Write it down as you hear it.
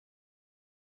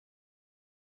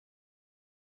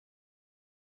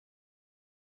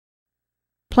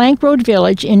Plank Road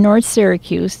Village in North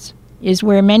Syracuse is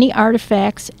where many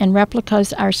artifacts and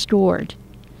replicas are stored.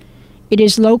 It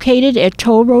is located at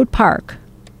Toll Road Park,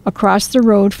 across the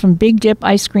road from Big Dip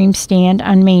Ice Cream Stand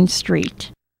on Main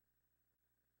Street.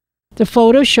 The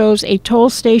photo shows a toll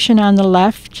station on the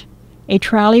left, a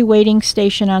trolley waiting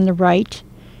station on the right,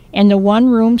 and the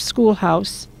one-room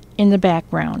schoolhouse in the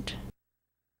background.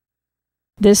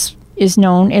 This is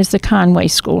known as the Conway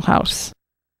Schoolhouse.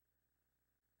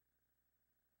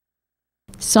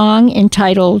 Song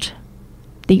entitled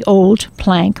 "The Old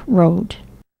Plank Road."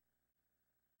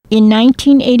 In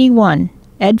 1981,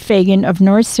 Ed Fagan of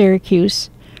North Syracuse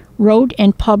wrote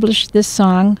and published this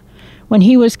song when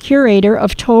he was curator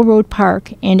of Toll Road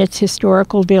Park and its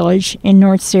historical village in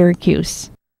North Syracuse.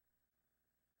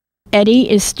 Eddie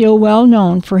is still well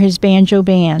known for his banjo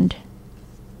band.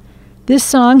 This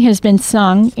song has been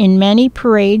sung in many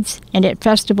parades and at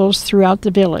festivals throughout the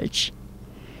village.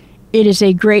 It is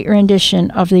a great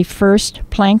rendition of the first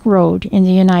plank road in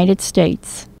the United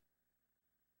States.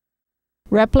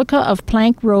 Replica of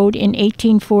Plank Road in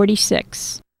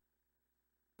 1846.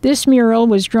 This mural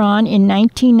was drawn in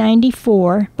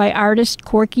 1994 by artist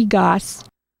Corky Goss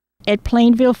at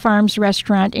Plainville Farms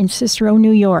Restaurant in Cicero,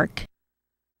 New York.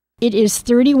 It is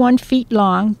 31 feet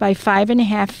long by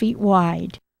 5.5 feet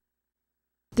wide.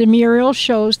 The mural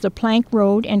shows the plank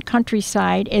road and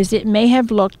countryside as it may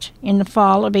have looked in the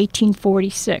fall of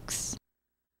 1846.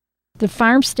 The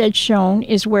farmstead shown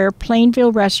is where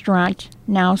Plainville Restaurant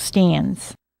now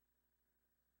stands.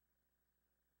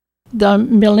 The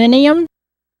Millennium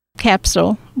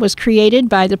Capsule was created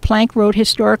by the Plank Road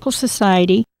Historical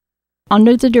Society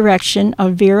under the direction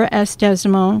of Vera S.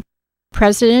 Desmond,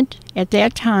 president at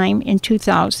that time in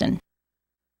 2000.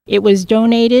 It was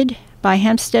donated by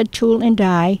Hempstead Tool and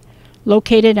Die,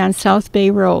 located on South Bay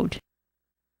Road.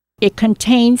 It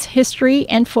contains history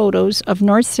and photos of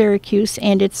North Syracuse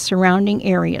and its surrounding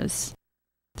areas.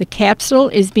 The capsule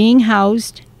is being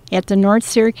housed at the North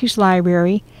Syracuse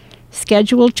Library,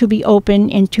 scheduled to be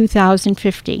open in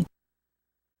 2050.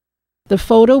 The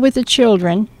photo with the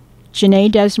children,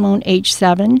 Janae Desmond, age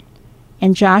 7,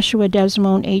 and Joshua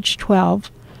Desmond, age 12,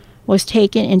 was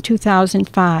taken in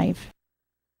 2005.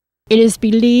 It is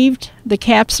believed the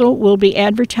capsule will be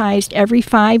advertised every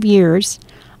 5 years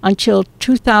until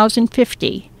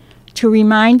 2050 to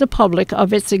remind the public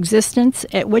of its existence,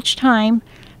 at which time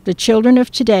the children of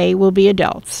today will be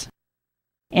adults,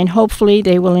 and hopefully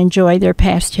they will enjoy their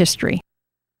past history.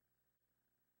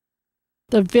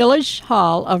 The Village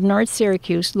Hall of North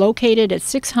Syracuse, located at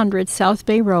 600 South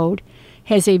Bay Road,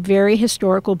 has a very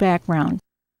historical background.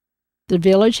 The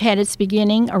village had its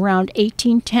beginning around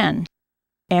 1810,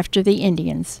 after the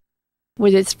Indians,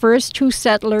 with its first 2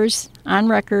 settlers on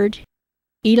record,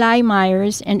 Eli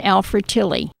Myers and Alfred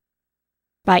Tilley.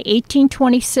 By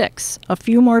 1826, a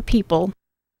few more people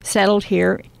settled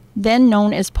here, then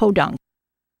known as Podunk.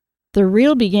 The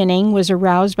real beginning was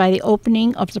aroused by the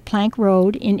opening of the Plank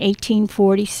Road in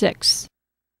 1846.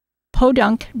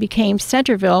 Podunk became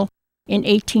Centerville in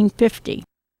 1850.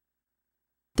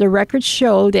 The records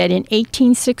show that in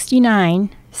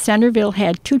 1869, Centerville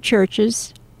had 2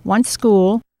 churches, 1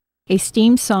 school, a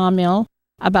steam sawmill,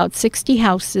 about 60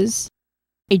 houses,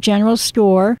 a general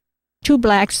store, 2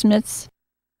 blacksmiths,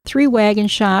 3 wagon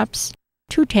shops,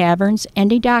 2 taverns,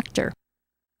 and a doctor.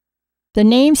 The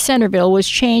name Centerville was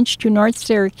changed to North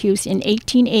Syracuse in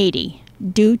 1880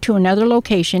 due to another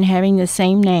location having the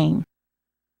same name.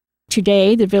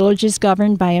 Today, the village is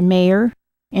governed by a mayor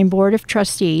and board of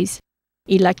trustees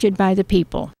elected by the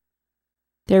people.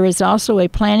 There is also a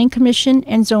planning commission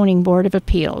and zoning board of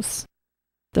appeals.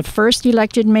 The first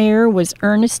elected mayor was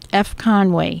Ernest F.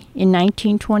 Conway in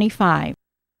 1925.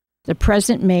 The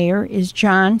present mayor is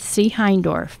John C.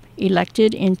 Heindorf,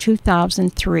 elected in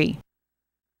 2003.